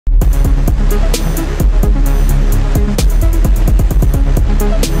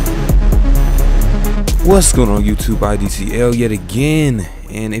What's going on YouTube? IDTL yet again,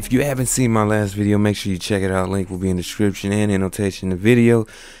 and if you haven't seen my last video, make sure you check it out. Link will be in the description and annotation in the video,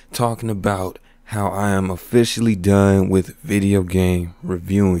 talking about how I am officially done with video game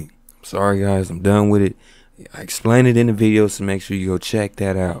reviewing. I'm sorry guys, I'm done with it. I explained it in the video, so make sure you go check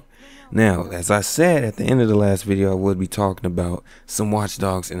that out. Now, as I said at the end of the last video, I would be talking about some Watch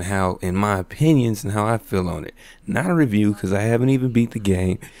Dogs and how, in my opinions, and how I feel on it. Not a review, because I haven't even beat the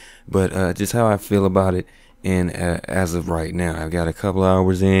game, but just how I feel about it. And as of right now, I've got a couple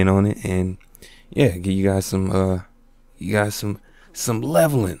hours in on it, and yeah, give you guys some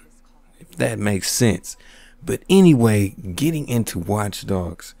leveling, if that makes sense. But anyway, getting into Watch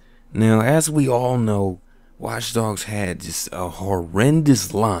Dogs. Now, as we all know, Watch Dogs had just a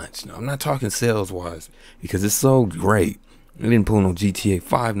horrendous launch. Now, I'm not talking sales-wise, because it's sold great. It didn't pull no GTA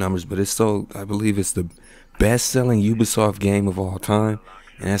 5 numbers, but it's sold, I believe it's the best-selling Ubisoft game of all time.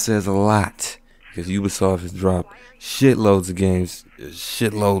 And that says a lot, because Ubisoft has dropped shitloads of games,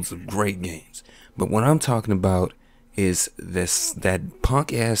 shitloads of great games. But what I'm talking about is that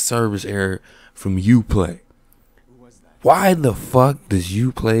punk-ass service error from Uplay. Why the fuck does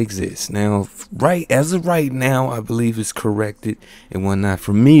Uplay exist? Now, as of right now, I believe it's corrected and whatnot.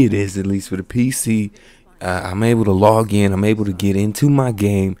 For me, it is, at least for the PC. I'm able to log in. I'm able to get into my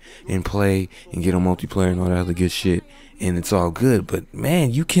game and play and get on multiplayer and all that other good shit, and it's all good. But man,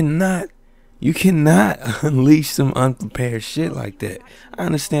 you cannot unleash some unprepared shit like that. I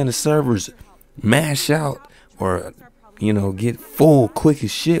understand the servers mash out or get full quick as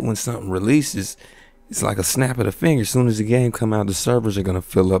shit when something releases. It's like a snap of the finger. As soon as the game come out, the servers are gonna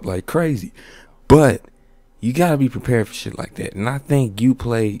fill up like crazy. But you gotta be prepared for shit like that. And I think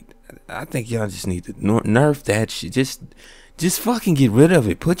I think y'all just need to nerf that shit. Just fucking get rid of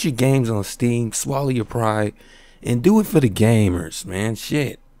it. Put your games on Steam, swallow your pride, and do it for the gamers, man.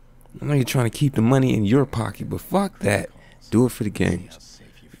 Shit. I know you're trying to keep the money in your pocket, but fuck that. Do it for the games.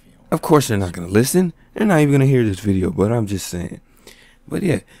 Of course they're not gonna listen. They're not even gonna hear this video, but I'm just saying. But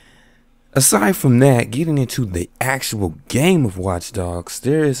yeah. Aside from that, getting into the actual game of Watch Dogs,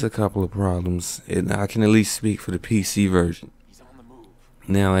 there is a couple of problems, and I can at least speak for the PC version.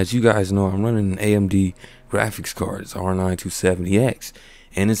 Now, as you guys know, I'm running an AMD graphics card. It's R9 270X,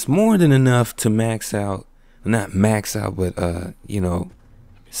 and it's more than enough to max out, not max out, but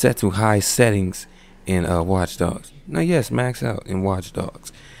set to high settings in Watch Dogs. Now, yes, max out in Watch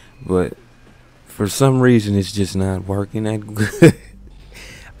Dogs, but for some reason, it's just not working that good.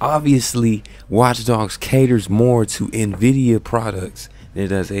 Obviously, Watch Dogs caters more to NVIDIA products than it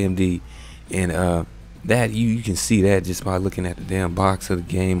does AMD, and that you can see that just by looking at the damn box of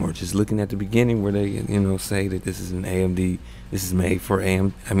the game, or just looking at the beginning where they say that this is an AMD, this is made for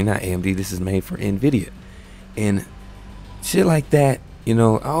not AMD, this is made for NVIDIA, and shit like that. I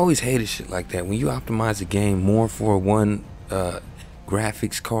always hated shit like that when you optimize a game more for one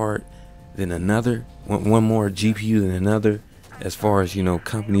graphics card than another, one more GPU than another. As far as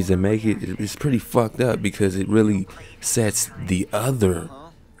companies that make it's pretty fucked up, because it really sets the other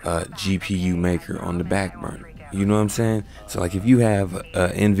GPU maker on the back burner. You know what I'm saying? So like, if you have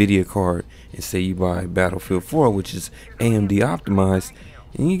an NVIDIA card and say you buy Battlefield 4, which is AMD optimized,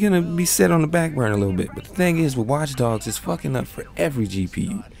 and you're gonna be set on the back burner a little bit. But the thing is, with Watch Dogs, it's fucking up for every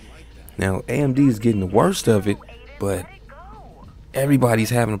GPU. Now AMD is getting the worst of it, but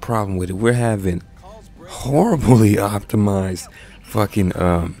everybody's having a problem with it. We're having horribly optimized fucking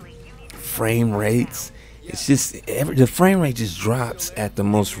frame rates. It's just the frame rate just drops at the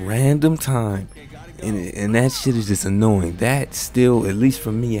most random time, and that shit is just annoying. That still, at least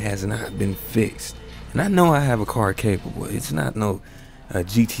for me, it has not been fixed. And I know I have a card capable. It's not no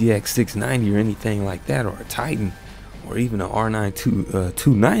GTX 690 or anything like that, or a Titan, or even an R9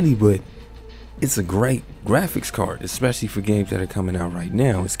 290, but it's a great graphics card, especially for games that are coming out right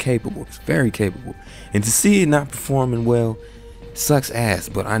now. It's capable. It's very capable. And to see it not performing well sucks ass.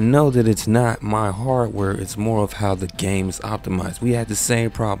 But I know that it's not my hardware. It's more of how the game is optimized. We had the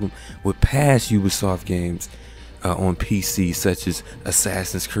same problem with past Ubisoft games on PC, such as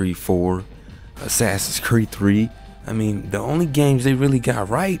Assassin's Creed 4, Assassin's Creed 3. I mean, the only games they really got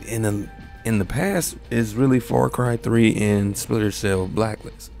right in the past is really Far Cry 3 and Splinter Cell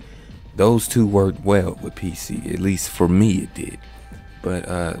Blacklist. Those two worked well with PC, at least for me it did.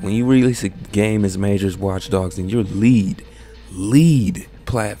 But when you release a game as major as Watch Dogs, and your lead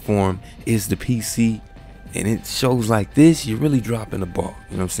platform is the PC, and it shows like this, you're really dropping the ball.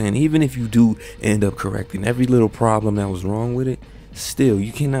 You know what I'm saying? Even if you do end up correcting every little problem that was wrong with it, still,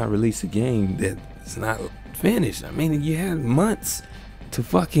 you cannot release a game that's not finished. I mean, you had months to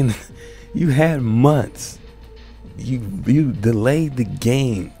fucking, you had months. You delayed the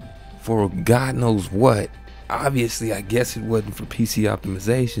game for God knows what. Obviously, I guess it wasn't for PC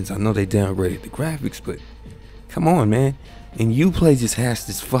optimizations. I know they downgraded the graphics, but come on, man. And Uplay just has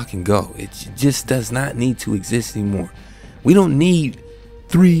to fucking go. It just does not need to exist anymore. We don't need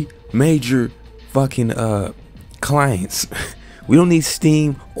 3 major fucking clients. We don't need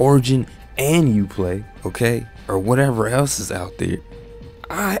Steam, Origin, and Uplay, okay? Or whatever else is out there.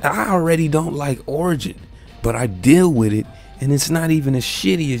 I already don't like Origin, but I deal with it, and it's not even as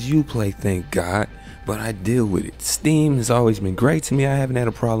shitty as Uplay, thank God. But I deal with it. Steam has always been great to me. I haven't had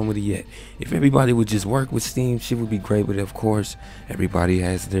a problem with it yet. If everybody would just work with Steam, shit would be great. But of course, everybody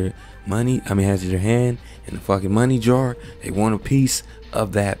has their money. Has their hand in the fucking money jar. They want a piece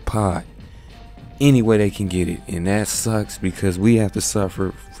of that pie any way they can get it, and that sucks because we have to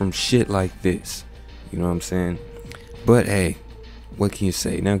suffer from shit like this. You know what I'm saying? But hey, what can you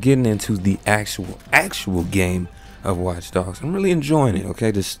say? Now getting into the actual game of Watch Dogs, I'm really enjoying it.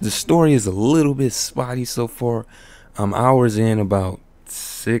 Okay, the story is a little bit spotty so far. I'm hours in, about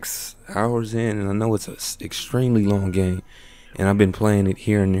 6 hours in, and I know it's an extremely long game, and I've been playing it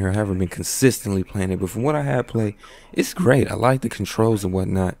here and there. I haven't been consistently playing it, but from what I have played, it's great. I like the controls and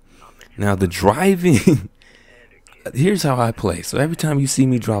whatnot. Now the driving, here's how I play. So every time you see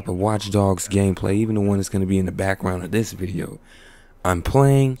me drop a Watch Dogs gameplay, even the one that's going to be in the background of this video, I'm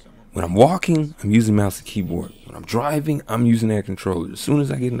playing. When I'm walking, I'm using mouse and keyboard. When I'm driving, I'm using that controller. As soon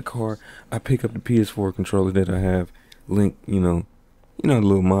as I get in the car, I pick up the PS4 controller that I have linked, you know the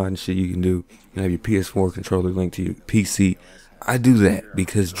little mod and shit you can do. You have your PS4 controller linked to your PC. I do that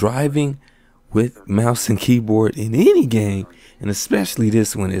because driving with mouse and keyboard in any game, and especially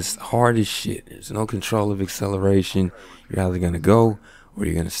this one, is hard as shit. There's no control of acceleration. You're either going to go or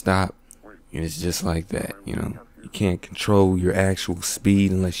you're going to stop. And it's just like that, you know. You can't control your actual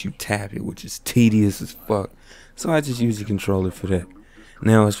speed unless you tap it, which is tedious as fuck. So I just use the controller for that.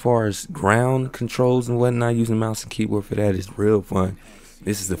 Now, as far as ground controls and whatnot, using mouse and keyboard for that is real fun.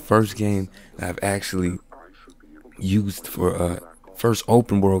 This is the first game that I've actually used for first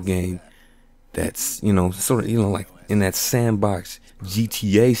open world game that's, sort of, like in that sandbox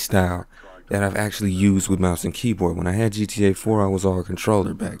GTA style that I've actually used with mouse and keyboard. When I had GTA 4, I was all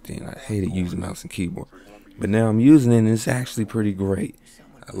controller back then. I hated using mouse and keyboard. But now I'm using it, and it's actually pretty great.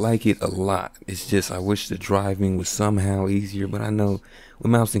 I like it a lot. It's just I wish the driving was somehow easier, but I know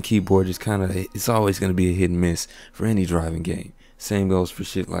with mouse and keyboard, it's always going to be a hit and miss for any driving game. Same goes for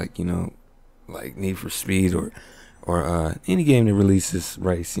shit like, like Need for Speed or any game that releases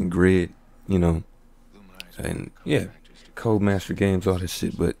racing, Grid, and yeah, Codemaster games, all that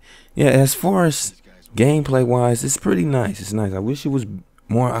shit. But yeah, as far as gameplay wise, it's pretty nice. It's nice. I wish it was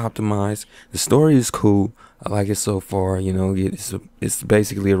more optimized. The story is cool. I like it so far. It's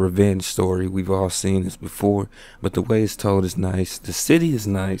basically a revenge story. We've all seen this before, but the way it's told is nice. The city is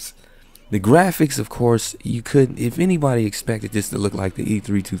nice. The graphics, of course, you couldn't. If anybody expected this to look like the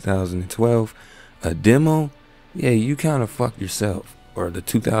E3 2012 demo, yeah, you kind of fucked yourself. Or the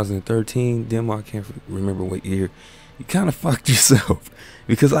 2013 demo, I can't remember what year. You kind of fucked yourself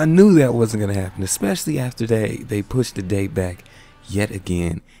because I knew that wasn't gonna happen, especially after they pushed the date back yet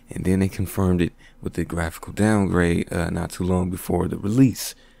again, and then they confirmed it with the graphical downgrade not too long before the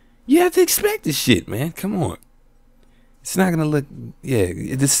release. You have to expect this shit, man. Come on. It's not gonna look,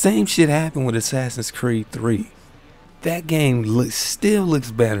 the same shit happened with Assassin's Creed 3. That game still looks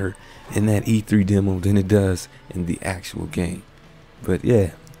better in that E3 demo than it does in the actual game. But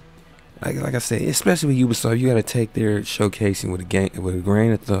yeah, like I say, especially with Ubisoft, you gotta take their showcasing with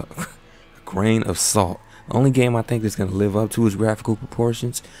a grain of salt. The only game I think that's gonna live up to its graphical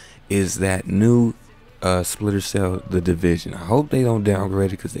proportions is that new Splinter Cell, The Division. I hope they don't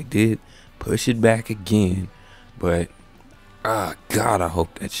downgrade it because they did push it back again. But God, I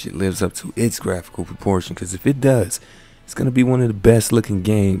hope that shit lives up to its graphical proportion, because if it does, it's gonna be one of the best looking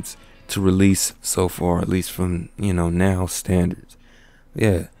games to release so far, at least from now standards.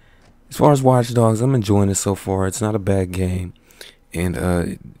 Yeah, as far as Watch Dogs, I'm enjoying it so far. It's not a bad game.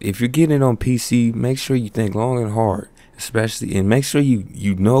 And if you're getting it on PC, make sure you think long and hard, and make sure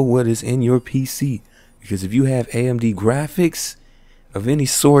you know what is in your PC, because if you have AMD graphics of any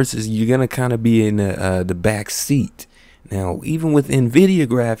sorts, you're gonna kind of be in the back seat. Now, even with NVIDIA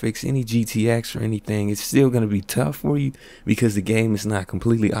graphics, any GTX or anything, it's still gonna be tough for you because the game is not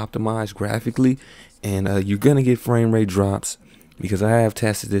completely optimized graphically, and you're gonna get frame rate drops. Because I have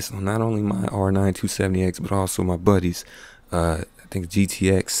tested this on not only my R9 270X, but also my buddies. I think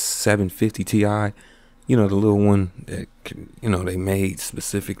GTX 750 Ti, the little one that they made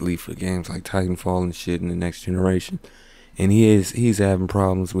specifically for games like Titanfall and shit in the next generation. And he's having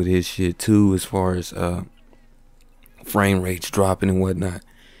problems with his shit too, as far as frame rates dropping and whatnot.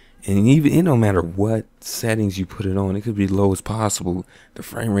 And even it don't matter what settings you put it on, it could be low as possible. The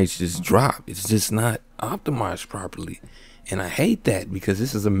frame rates just drop. It's just not optimized properly. And I hate that because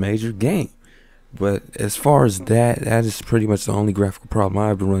this is a major game. But as far as that is pretty much the only graphical problem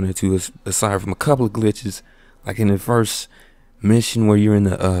I've been running into, aside from a couple of glitches, like in the first mission where you're in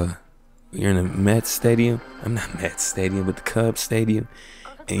the Mets Stadium. I'm not Mets Stadium, but the Cubs Stadium,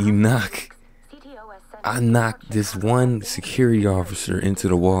 and I knocked this one security officer into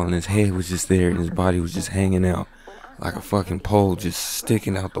the wall, and his head was just there, and his body was just hanging out like a fucking pole, just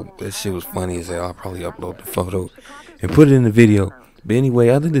sticking out. That shit was funny as hell. I'll probably upload the photo and put it in the video. But anyway,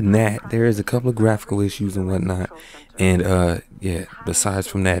 other than that, there is a couple of graphical issues and whatnot. And yeah, besides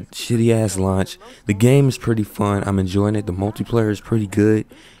from that shitty ass launch, the game is pretty fun. I'm enjoying it. The multiplayer is pretty good.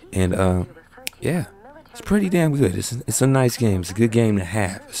 And yeah, it's pretty damn good. It's a nice game. It's a good game to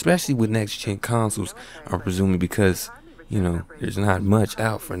have, especially with next gen consoles, I'm presuming, because you know there's not much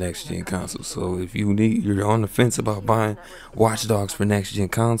out for next gen consoles. So if you're on the fence about buying Watch Dogs for next gen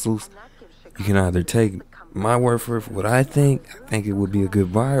consoles, you can either take my word for it for what I think it would be a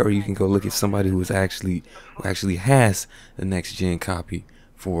good buy, or you can go look at somebody who actually has the next gen copy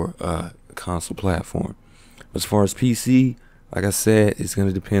for a console platform. As far as PC, like I said, it's going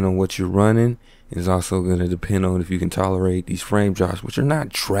to depend on what you're running. It's also going to depend on if you can tolerate these frame drops, which are not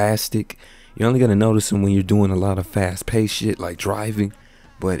drastic. You're only going to notice them when you're doing a lot of fast-paced shit like driving,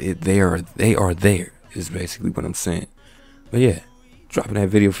 but they are there is basically what I'm saying. But yeah, dropping that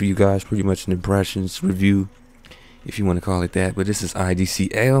video for you guys, pretty much an impressions review, if you want to call it that. But this is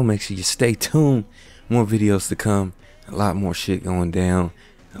IDCL. Make sure you stay tuned. More videos to come. A lot more shit going down.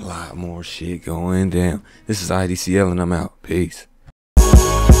 This is IDCL, and I'm out. Peace.